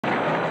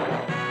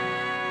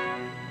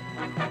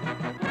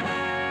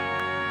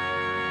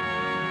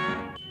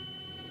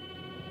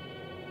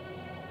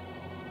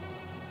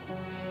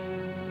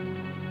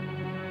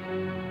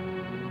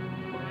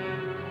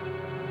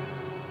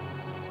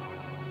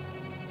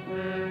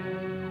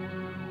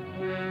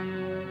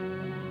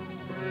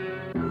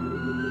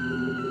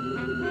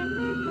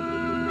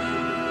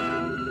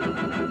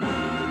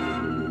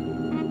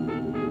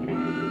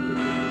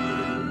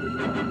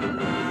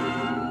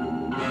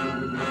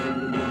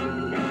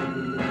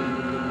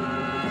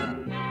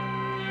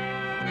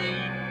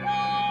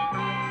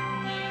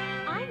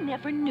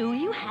Never knew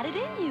you had it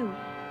in you.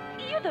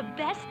 You're the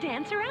best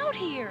dancer out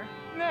here.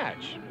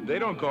 Natch, they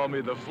don't call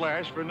me the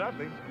Flash for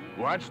nothing.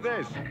 Watch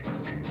this.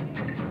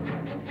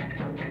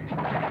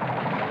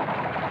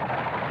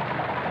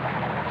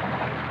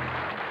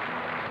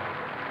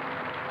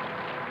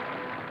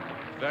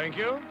 Thank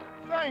you.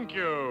 Thank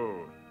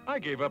you. I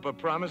gave up a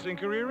promising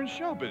career in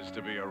showbiz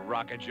to be a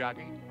rocket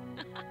jockey.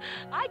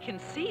 I can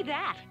see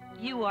that.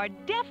 You are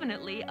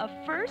definitely a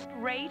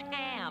first-rate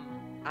ham.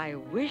 I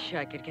wish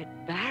I could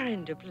get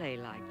Baron to play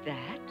like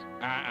that.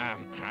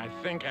 I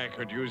think I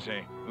could use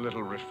a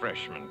little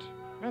refreshment.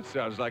 That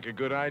sounds like a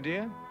good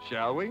idea,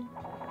 shall we?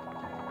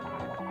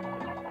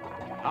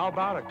 How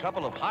about a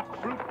couple of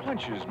hot fruit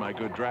punches, my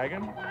good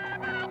dragon?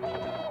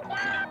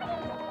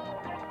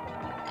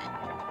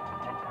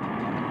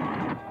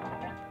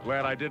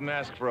 Glad I didn't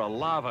ask for a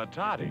lava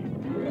toddy.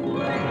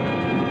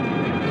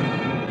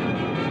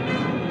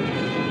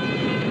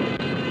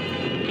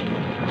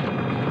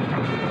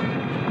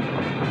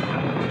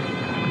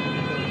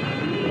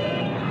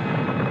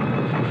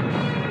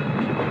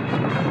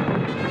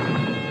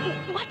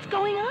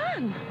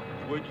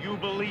 Would you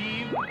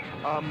believe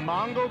a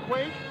Mongo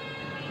quake?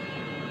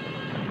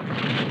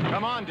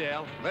 Come on,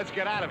 Dale. Let's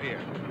get out of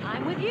here.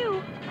 I'm with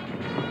you.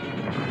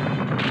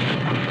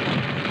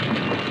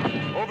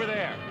 Over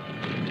there.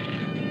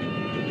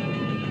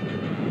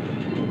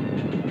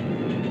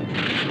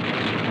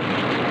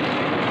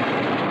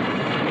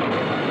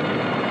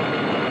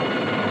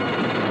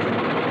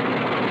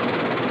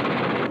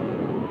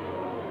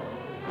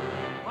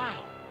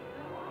 Wow.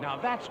 Now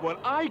that's what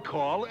I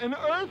call an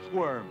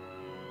earthworm.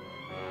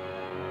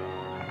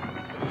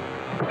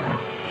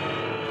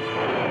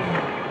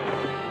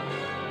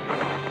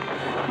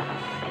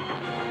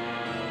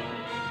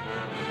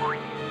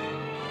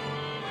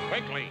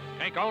 Quickly,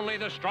 take only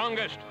the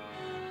strongest.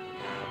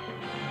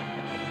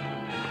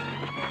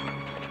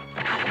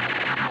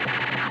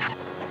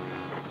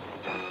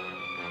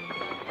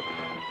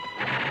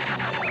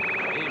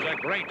 These are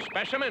great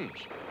specimens.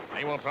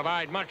 They will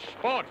provide much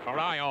sport for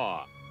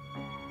Ior.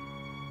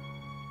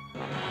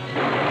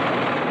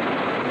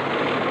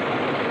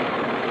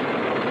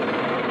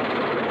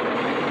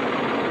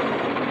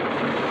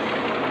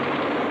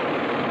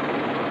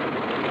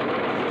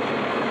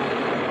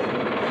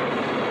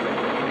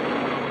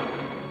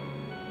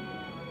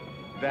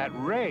 That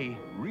ray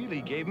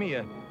really gave me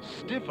a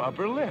stiff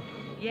upper lip.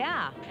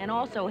 Yeah, and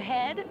also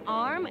head,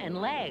 arm, and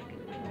leg.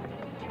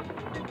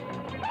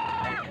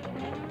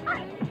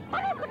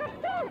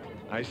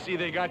 I see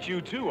they got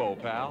you too,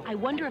 old pal. I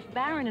wonder if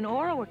Baron and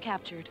Aura were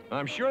captured.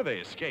 I'm sure they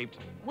escaped.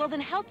 Well,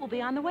 then help will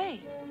be on the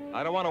way.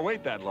 I don't want to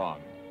wait that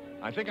long.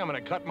 I think I'm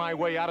going to cut my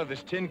way out of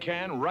this tin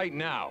can right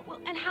now.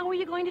 Well, and how are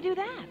you going to do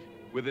that?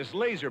 With this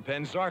laser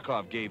pen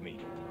Zarkov gave me.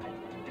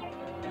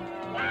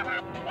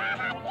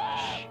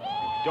 Shh.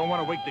 Don't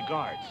want to wake the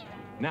guards.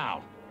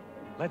 Now,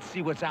 let's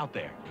see what's out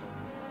there.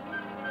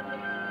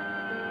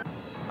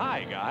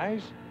 Hi,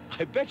 guys.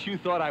 I bet you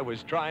thought I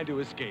was trying to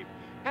escape.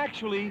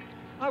 Actually,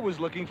 I was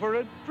looking for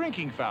a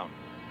drinking fountain.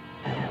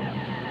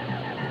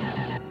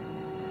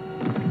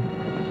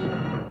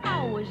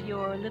 How was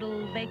your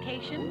little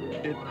vacation?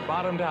 It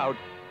bottomed out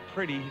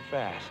pretty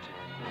fast.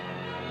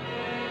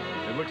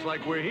 It looks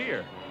like we're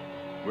here,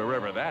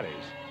 wherever that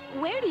is.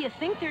 Where do you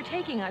think they're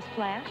taking us,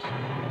 Flash?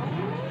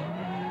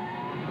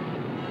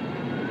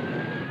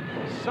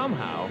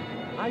 Somehow,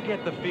 I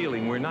get the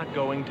feeling we're not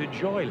going to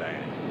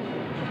Joyland.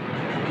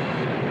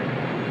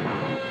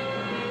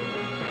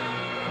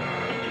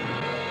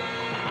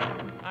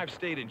 I've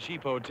stayed in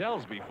cheap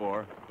hotels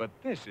before, but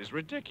this is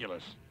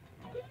ridiculous.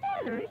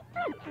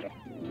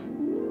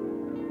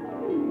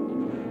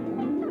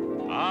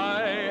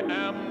 I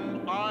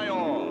am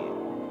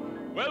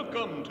Ior.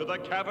 Welcome to the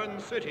Cavern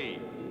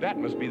City. That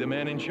must be the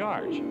man in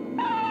charge.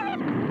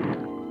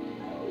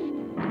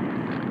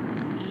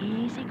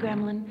 Easy,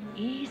 Gremlin,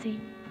 easy.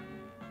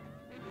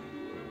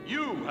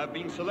 You have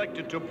been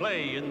selected to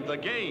play in the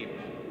game.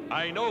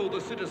 I know the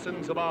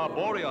citizens of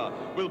Arboria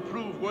will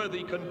prove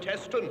worthy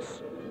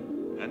contestants,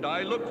 and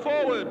I look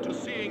forward to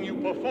seeing you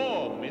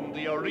perform in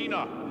the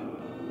arena.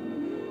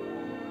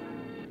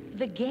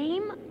 The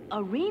game?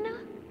 Arena?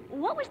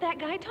 What was that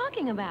guy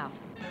talking about?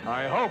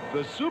 I hope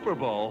the Super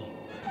Bowl.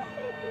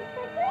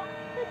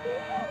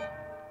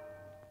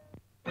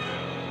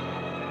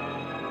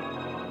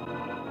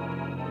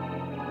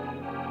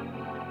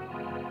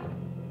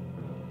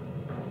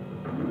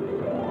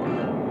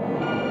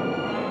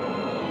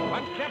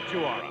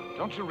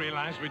 Don't you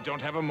realize we don't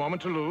have a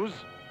moment to lose?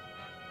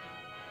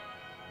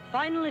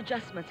 Final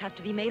adjustments have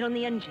to be made on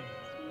the engines.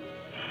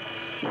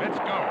 Let's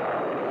go.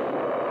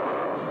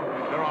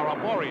 There are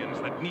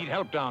Arborians that need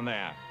help down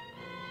there.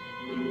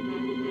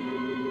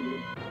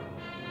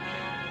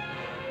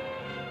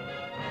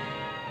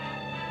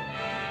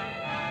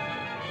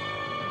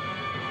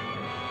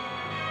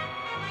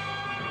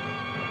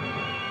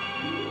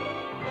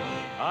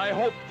 I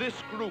hope this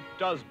group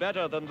does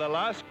better than the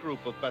last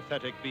group of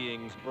pathetic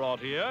beings brought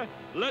here.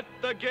 Let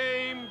the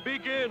game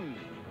begin.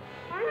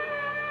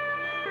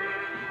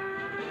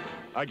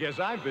 I guess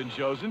I've been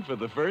chosen for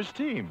the first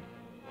team.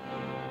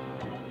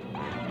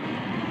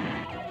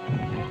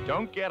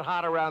 Don't get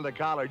hot around the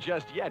collar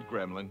just yet,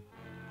 Gremlin.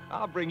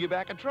 I'll bring you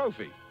back a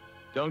trophy.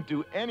 Don't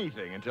do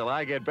anything until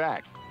I get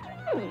back.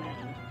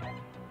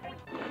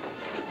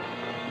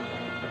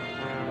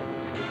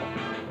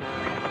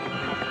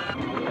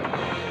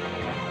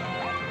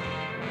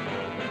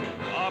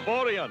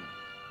 Arborian,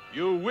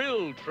 you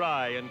will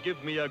try and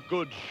give me a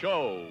good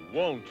show,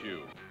 won't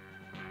you?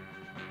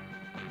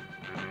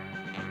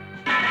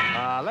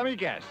 Let me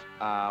guess.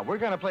 We're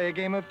gonna play a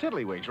game of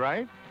tiddlywinks,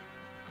 right?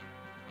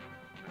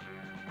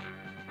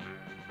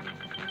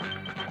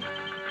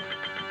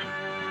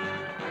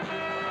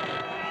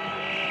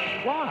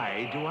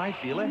 Why do I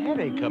feel a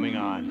headache coming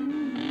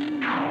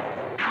on?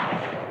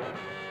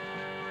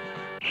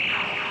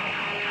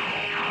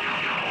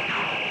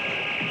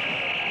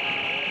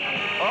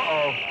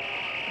 Uh-oh.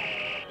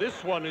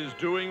 This one is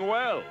doing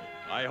well.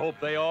 I hope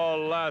they all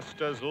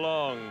last as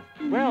long.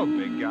 Well,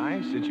 big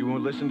guy, since you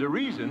won't listen to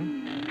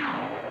reason,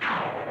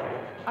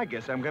 I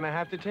guess I'm gonna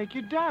have to take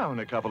you down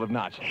a couple of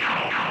notches.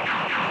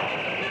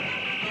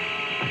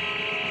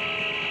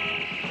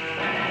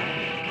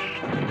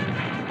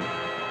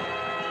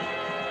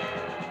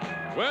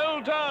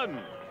 Well done.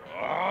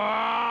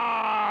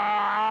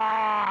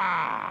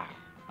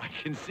 I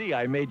can see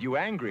I made you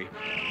angry.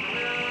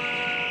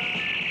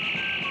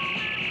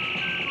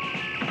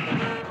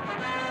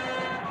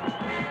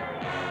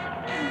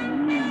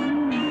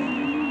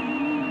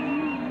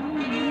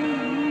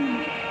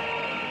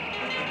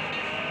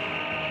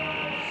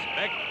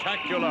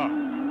 Spectacular.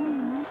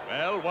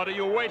 Well, what are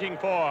you waiting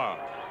for?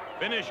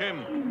 Finish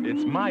him.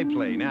 It's my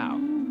play now.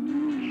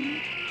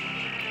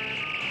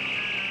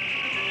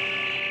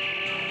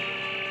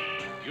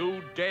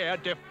 You dare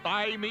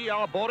defy me,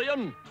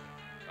 Arborian?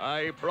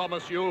 I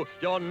promise you,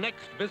 your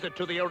next visit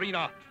to the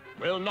arena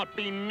will not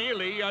be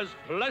nearly as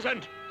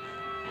pleasant.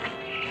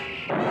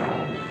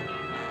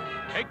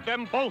 Take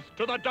them both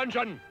to the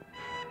dungeon.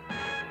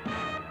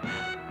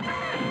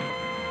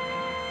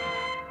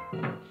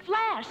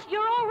 Flash,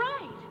 you're all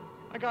right.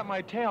 I got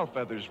my tail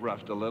feathers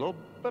ruffed a little,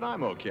 but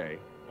I'm okay.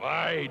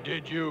 Why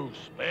did you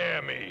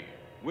spare me?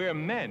 We're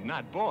men,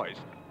 not boys.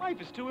 Life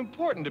is too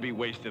important to be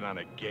wasted on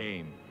a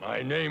game.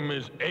 My name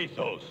is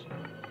Athos.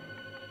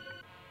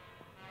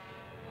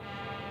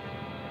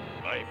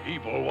 My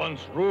people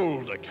once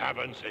ruled the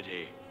Cavern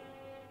City.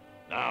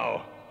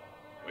 Now,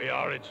 we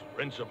are its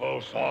principal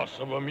source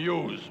of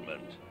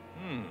amusement.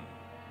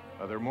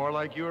 Are there more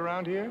like you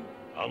around here?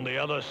 On the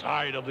other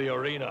side of the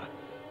arena,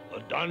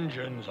 the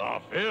dungeons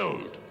are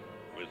filled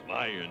with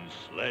my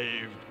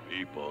enslaved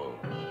people.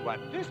 What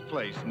this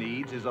place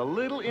needs is a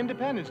little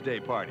Independence Day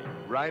party.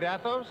 Right,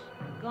 Athos?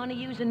 Gonna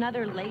use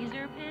another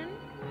laser pen?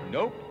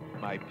 Nope.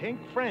 My pink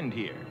friend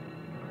here.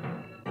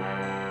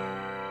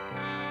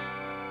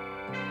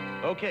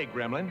 Okay,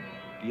 Gremlin.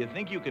 Do you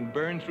think you can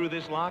burn through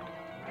this lock?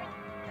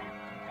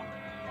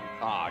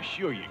 Ah,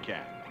 sure you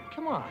can.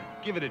 Come on,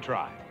 give it a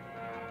try.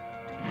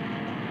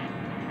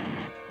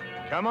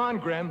 Come on,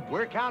 Grem.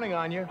 We're counting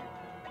on you.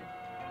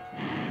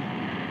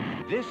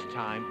 This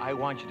time, I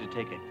want you to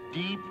take a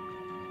deep,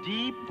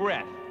 deep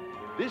breath.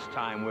 This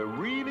time, we're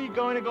really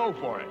going to go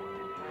for it.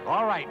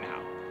 All right, now,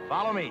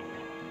 follow me.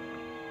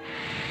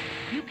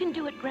 You can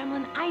do it,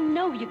 Gremlin. I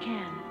know you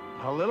can.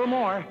 A little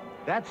more.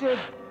 That's it.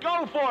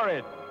 Go for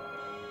it!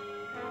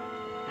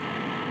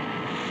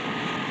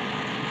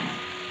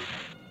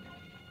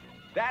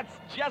 That's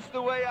just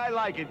the way I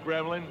like it,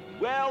 Gremlin.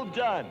 Well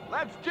done.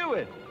 Let's do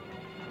it.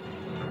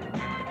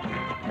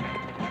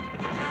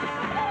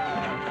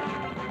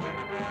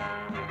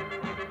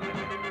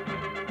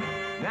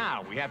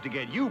 Now, we have to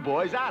get you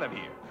boys out of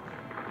here.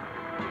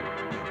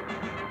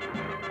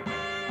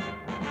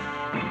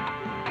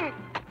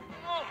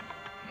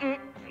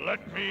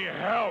 Let me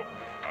help.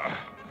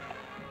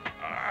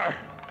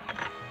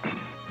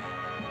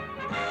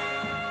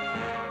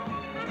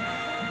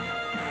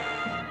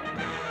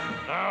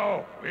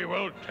 Now we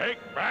will take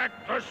back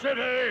the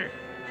city.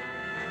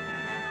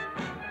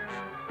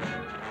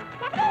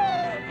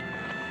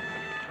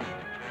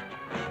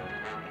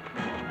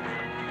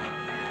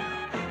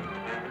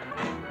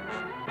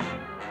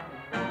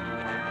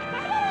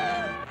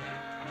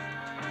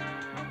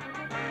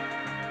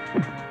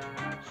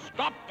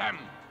 Stop them!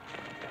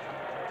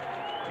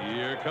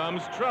 Here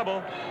comes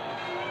trouble.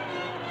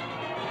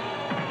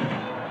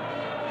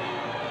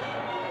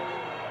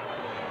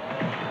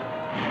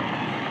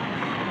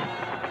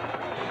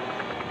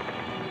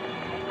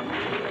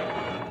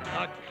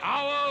 The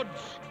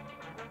cowards!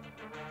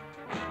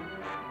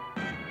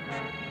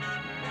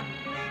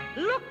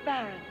 Look,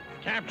 Baron.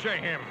 Capture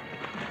him.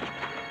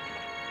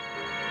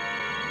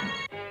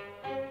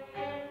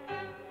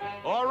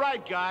 All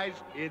right, guys,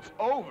 it's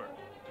over.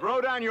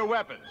 Throw down your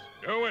weapons.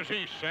 Do as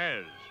he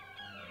says.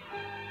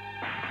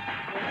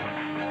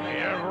 We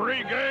have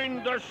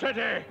regained the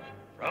city.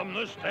 From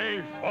this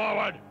day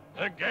forward,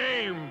 The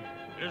game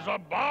is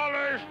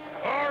abolished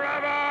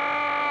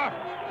forever!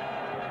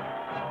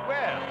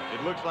 Well,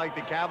 it looks like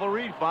the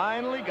cavalry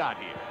finally got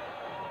here.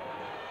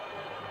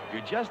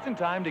 You're just in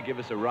time to give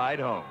us a ride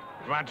home.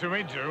 What do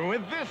we do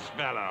with this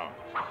fellow?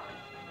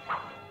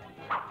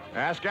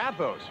 Ask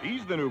Athos.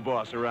 He's the new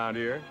boss around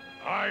here.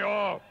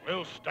 I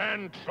will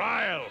stand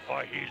trial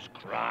for his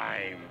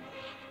crimes.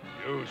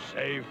 You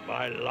saved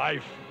my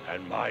life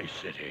and my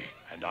city,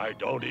 and I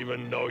don't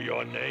even know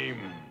your name.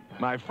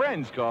 My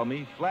friends call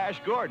me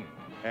Flash Gordon.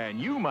 And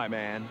you, my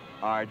man,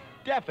 are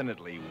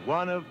definitely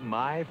one of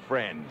my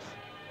friends.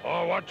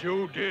 For what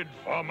you did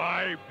for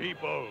my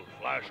people,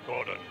 Flash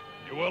Gordon,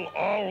 you will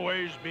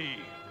always be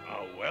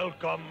a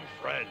welcome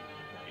friend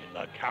in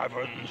the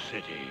Cavern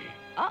City.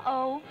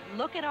 Uh-oh,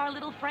 look at our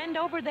little friend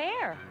over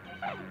there.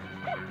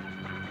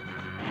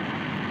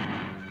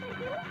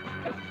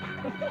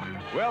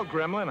 Well,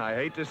 Gremlin, I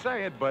hate to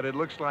say it, but it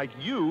looks like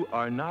you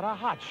are not a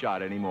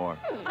hotshot anymore.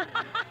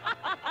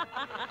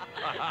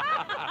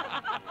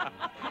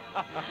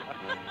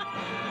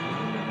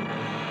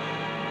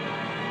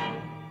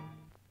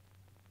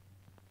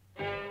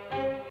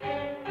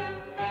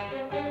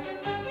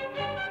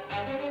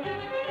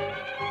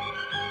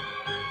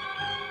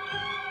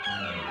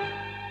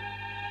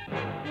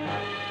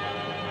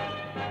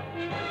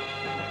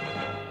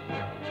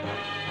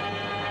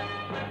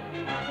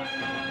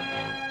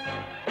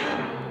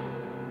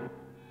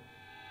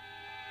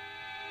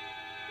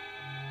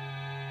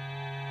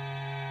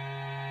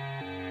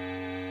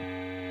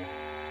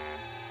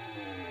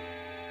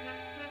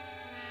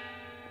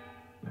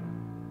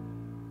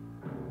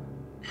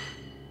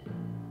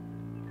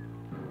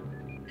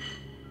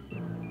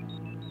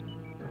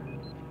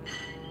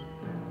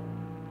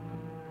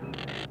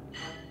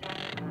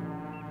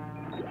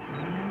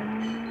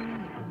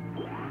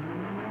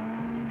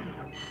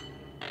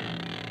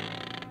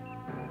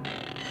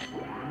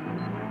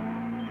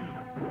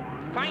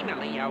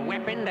 Finally, a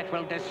weapon that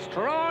will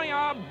destroy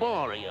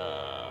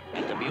Arboria.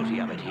 And the beauty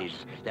of it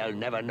is, they'll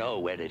never know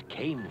where it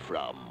came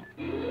from.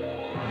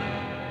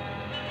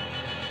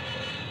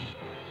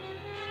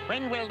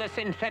 When will the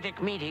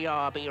synthetic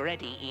meteor be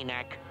ready,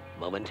 Enak?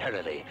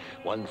 Momentarily.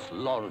 Once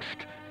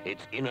launched,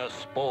 its inner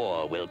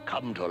spore will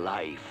come to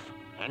life.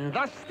 And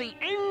thus the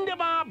end of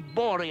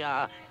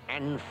Arboria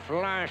and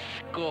Flash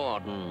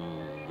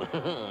Gordon.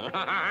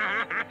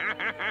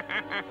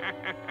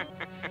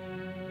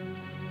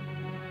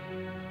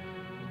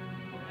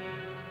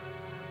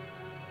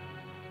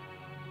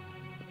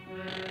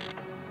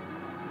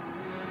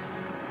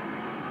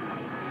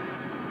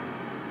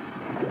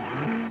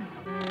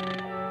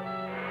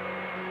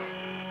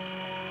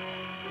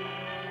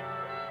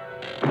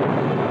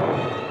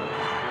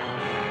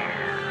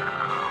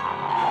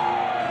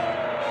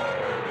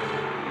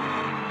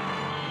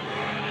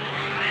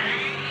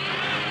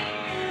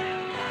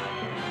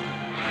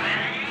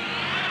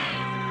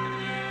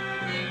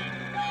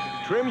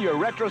 Trim your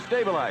retro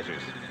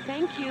stabilizers.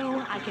 Thank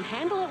you. I can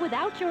handle it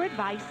without your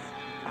advice.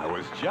 I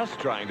was just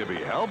trying to be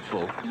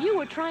helpful. You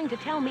were trying to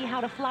tell me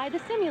how to fly the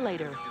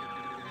simulator.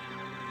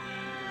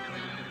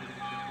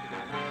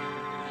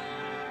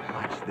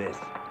 Watch this.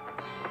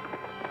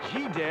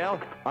 Gee, Dale,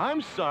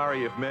 I'm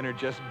sorry if men are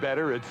just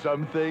better at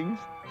some things.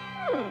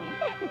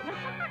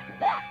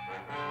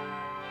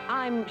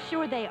 I'm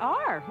sure they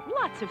are.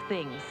 Lots of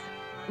things.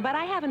 But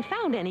I haven't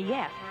found any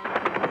yet.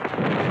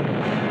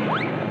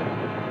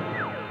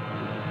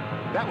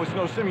 That was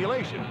no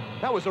simulation.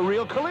 That was a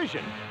real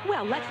collision.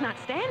 Well, let's not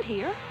stand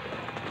here.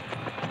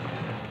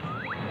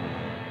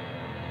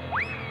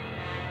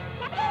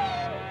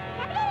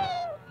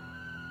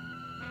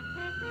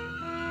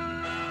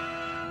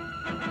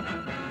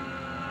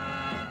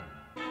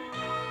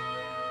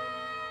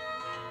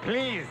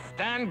 Please,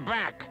 stand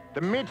back.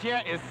 The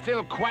meteor is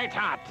still quite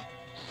hot.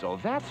 So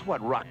that's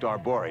what rocked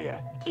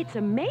Arboria. It's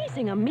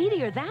amazing a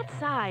meteor that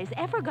size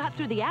ever got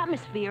through the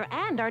atmosphere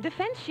and our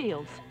defense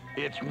shields.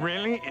 It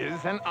really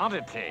is an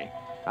oddity.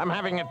 I'm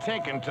having it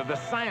taken to the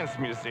Science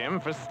Museum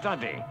for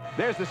study.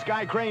 There's the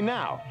sky crane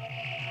now.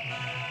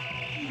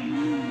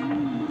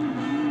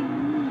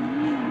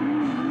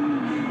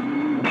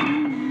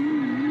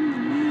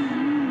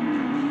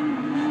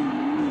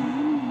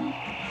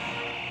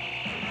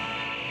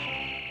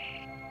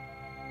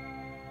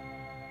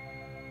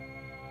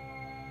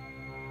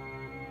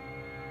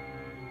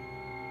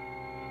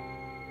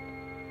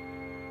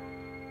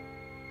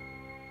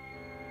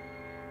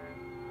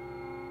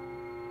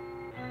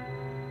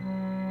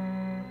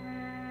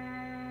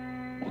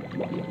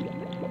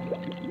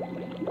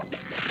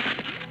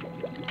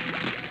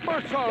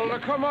 What's all the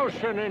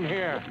commotion in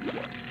here?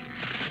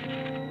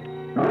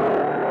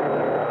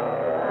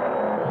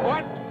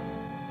 What?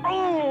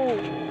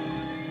 Oh!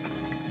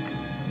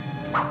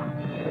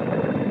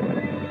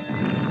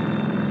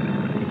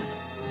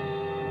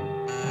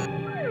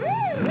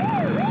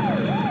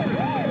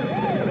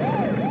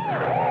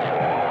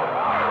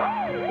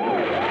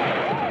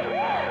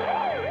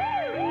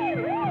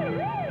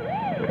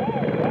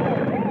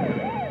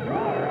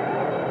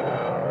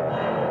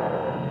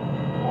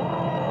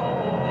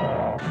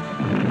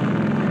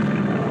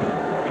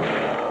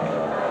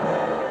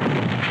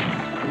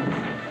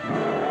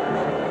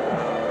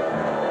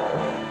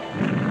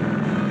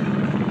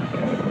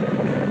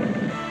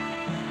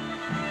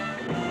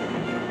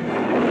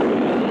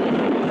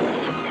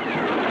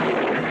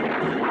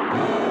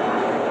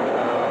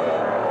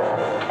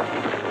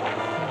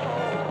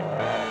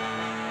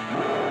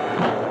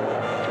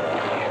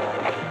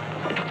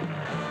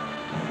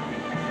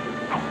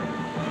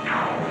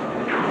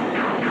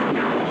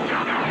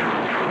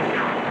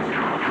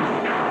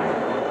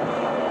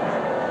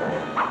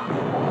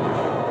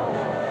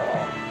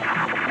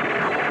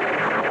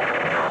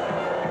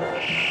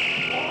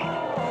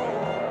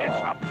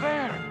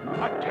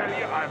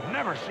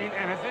 seen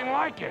anything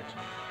like it.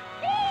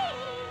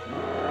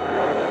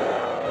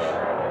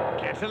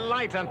 Get a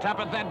light on top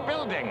of that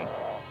building.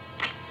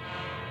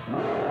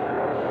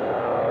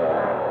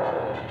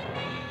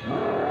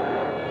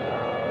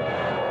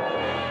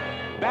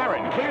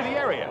 Baron, clear the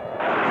area.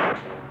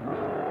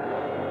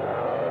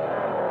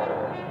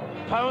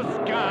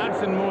 Post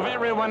guards and move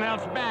everyone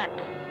else back.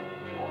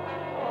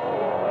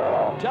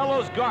 Tell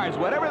those guards,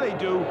 whatever they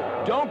do,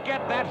 don't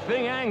get that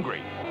thing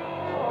angry.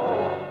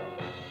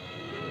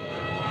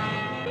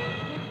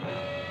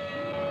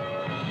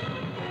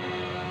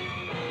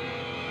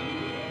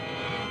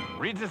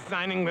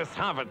 Redesigning this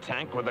hover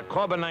tank with a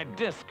carbonite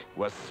disc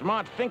was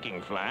smart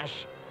thinking,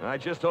 Flash. I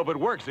just hope it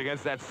works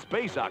against that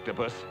space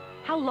octopus.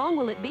 How long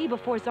will it be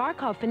before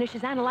Zarkov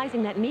finishes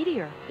analyzing that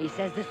meteor? He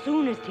says the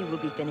soonest he will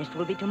be finished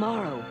will be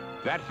tomorrow.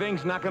 That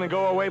thing's not gonna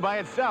go away by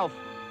itself.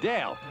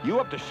 Dale, you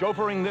up to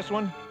chauffeuring this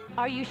one?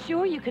 Are you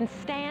sure you can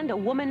stand a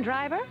woman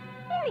driver?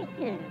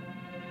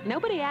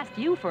 Nobody asked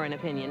you for an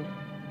opinion.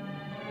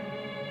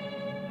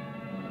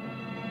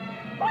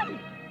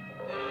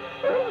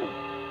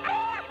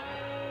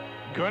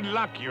 Good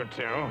luck, you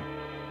two.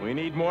 We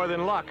need more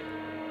than luck.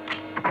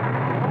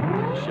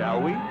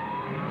 Shall we?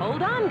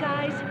 Hold on,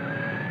 guys.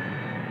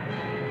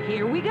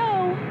 Here we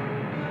go.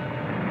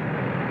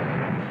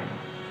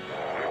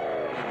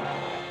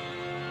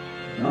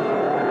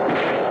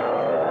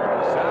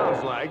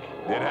 Sounds like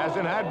it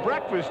hasn't had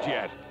breakfast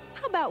yet.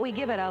 How about we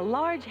give it a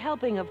large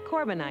helping of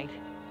carbonite?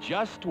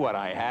 Just what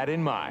I had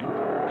in mind.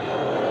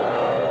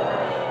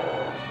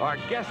 Our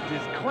guest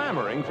is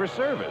clamoring for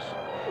service.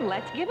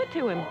 Let's give it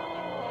to him.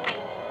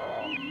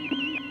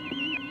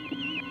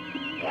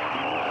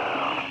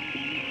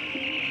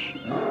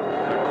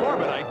 The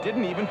carbonite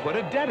didn't even put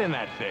a dent in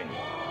that thing.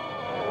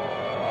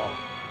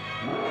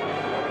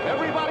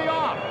 Everybody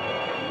off!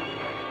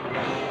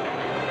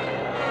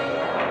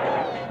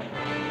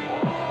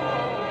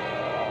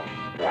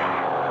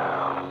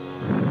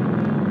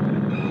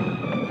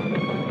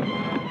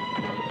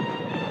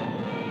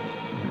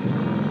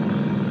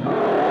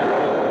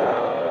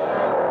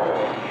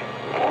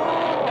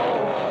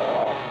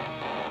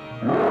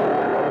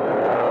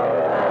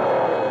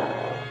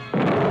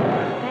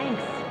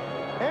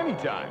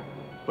 Anytime.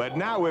 But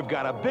now we've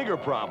got a bigger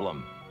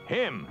problem.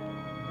 Him.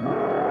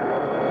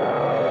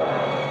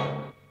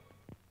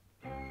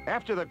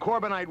 After the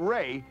carbonite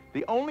ray,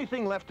 the only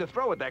thing left to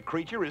throw at that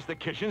creature is the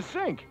kitchen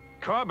sink.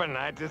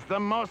 Carbonite is the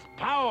most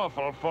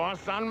powerful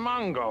force on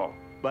Mongo.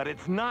 But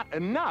it's not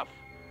enough.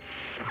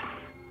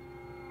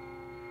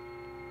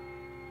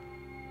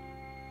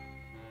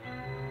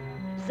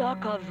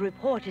 Zarkov's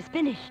report is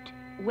finished.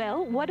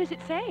 Well, what does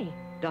it say?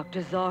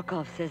 Dr.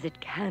 Zarkov says it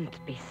can't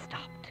be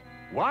stopped.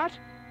 What?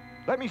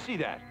 Let me see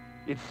that.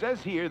 It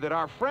says here that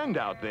our friend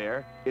out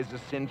there is a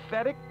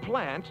synthetic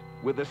plant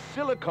with a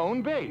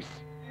silicone base.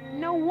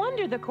 No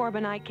wonder the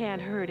carbonite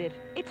can't hurt it.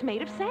 It's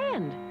made of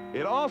sand.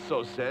 It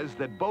also says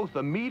that both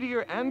the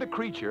meteor and the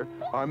creature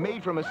are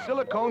made from a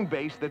silicone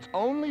base that's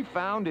only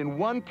found in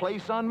one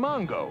place on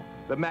Mongo,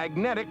 the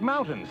Magnetic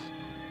Mountains.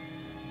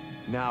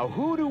 Now,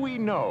 who do we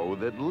know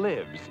that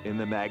lives in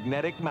the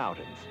Magnetic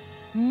Mountains?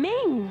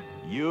 Ming!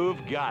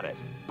 You've got it.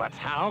 But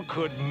how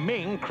could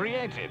Ming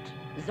create it?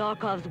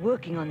 Zarkov's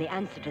working on the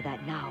answer to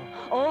that now.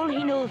 All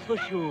he knows for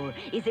sure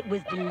is it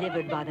was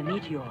delivered by the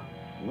meteor.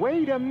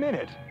 Wait a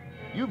minute.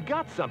 You've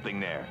got something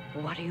there.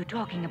 What are you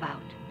talking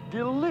about?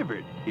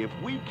 Delivered. If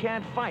we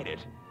can't fight it,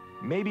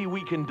 maybe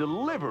we can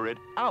deliver it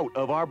out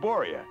of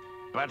Arboria.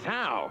 But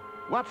how?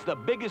 What's the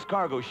biggest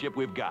cargo ship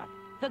we've got?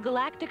 The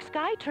Galactic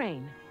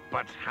Skytrain.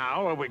 But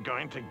how are we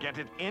going to get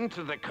it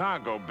into the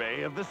cargo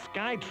bay of the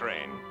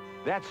Skytrain?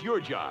 That's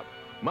your job.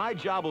 My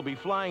job will be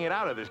flying it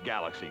out of this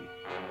galaxy.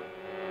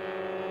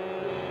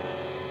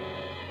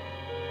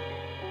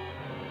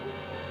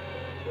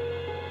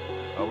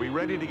 Are we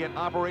ready to get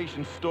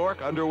Operation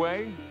Stork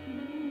underway?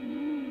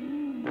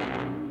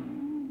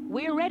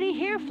 We're ready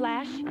here,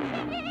 Flash.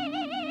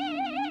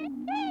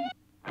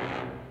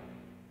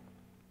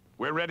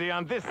 We're ready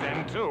on this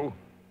end, too.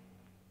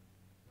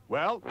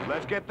 Well,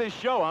 let's get this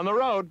show on the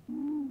road.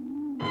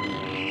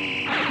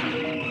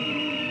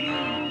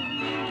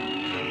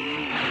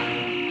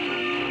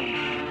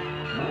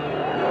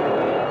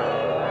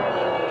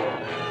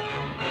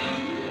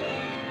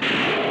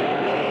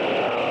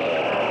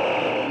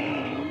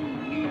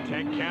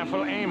 Take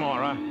careful aim,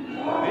 Aura.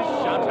 This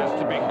shot has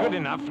to be good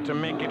enough to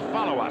make it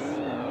follow us.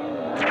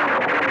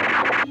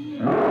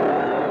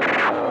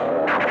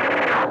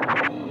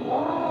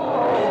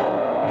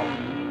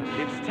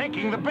 It's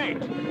taking the bait.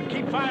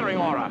 Keep firing,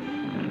 Aura.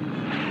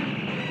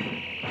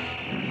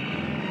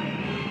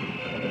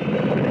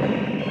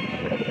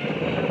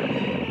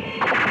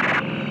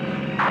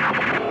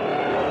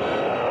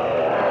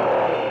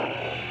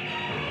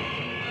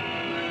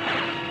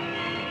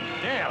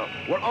 Dale,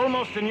 we're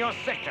almost in your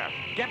sector.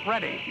 Get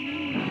ready.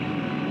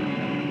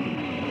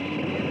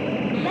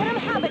 Let him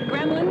have it,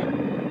 Gremlin.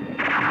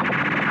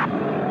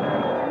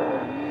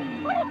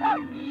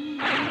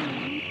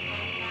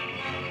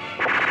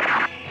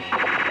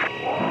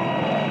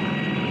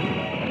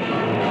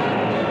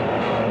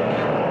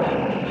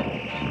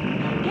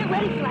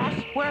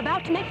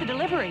 make the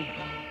delivery.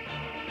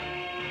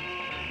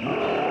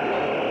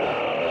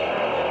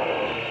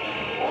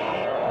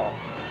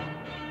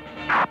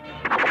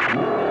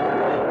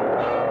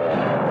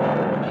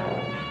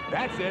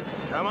 That's it.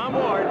 Come on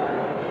board.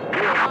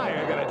 You and I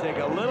are going to take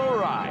a little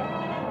ride.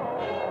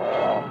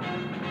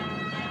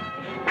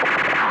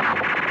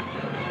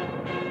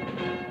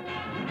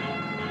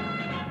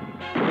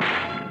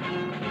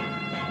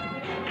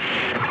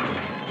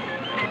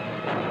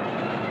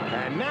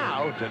 And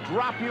now to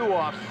drop you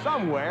off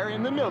somewhere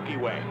in the Milky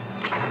Way.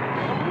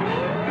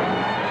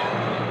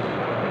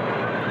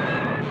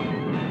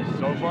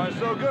 So far,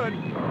 so good.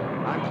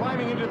 I'm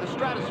climbing into the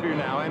stratosphere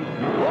now, and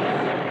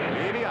whoops,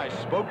 maybe I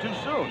spoke too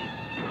soon.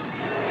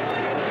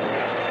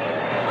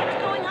 What's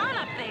going on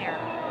up there?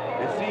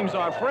 It seems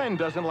our friend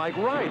doesn't like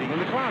riding in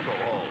the cargo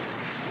hold.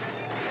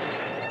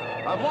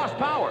 I've lost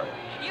power.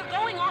 You're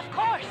going off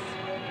course.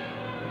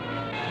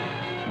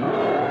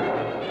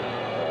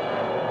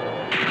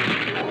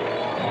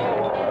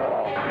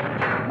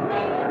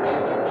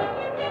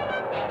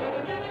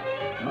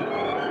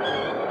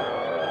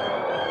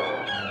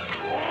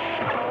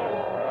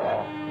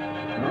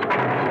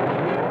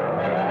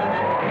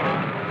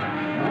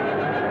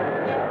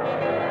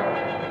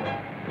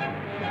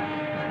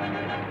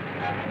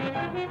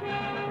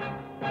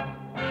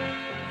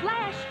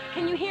 Flash,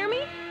 can you hear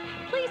me?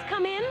 Please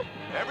come in.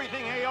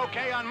 Everything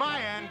A-OK on my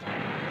end.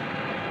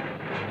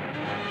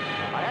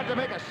 I had to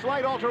make a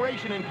slight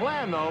alteration in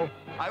plan, though.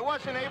 I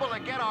wasn't able to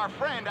get our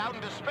friend out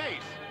into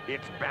space.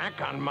 It's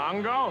back on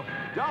Mongo?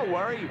 Don't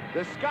worry.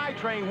 The Sky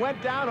Train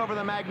went down over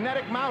the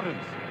magnetic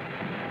mountains.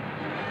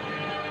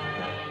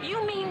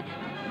 You mean...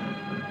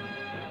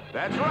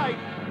 That's right.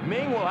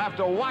 Ming will have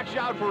to watch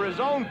out for his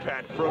own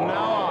pet from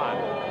now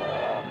on.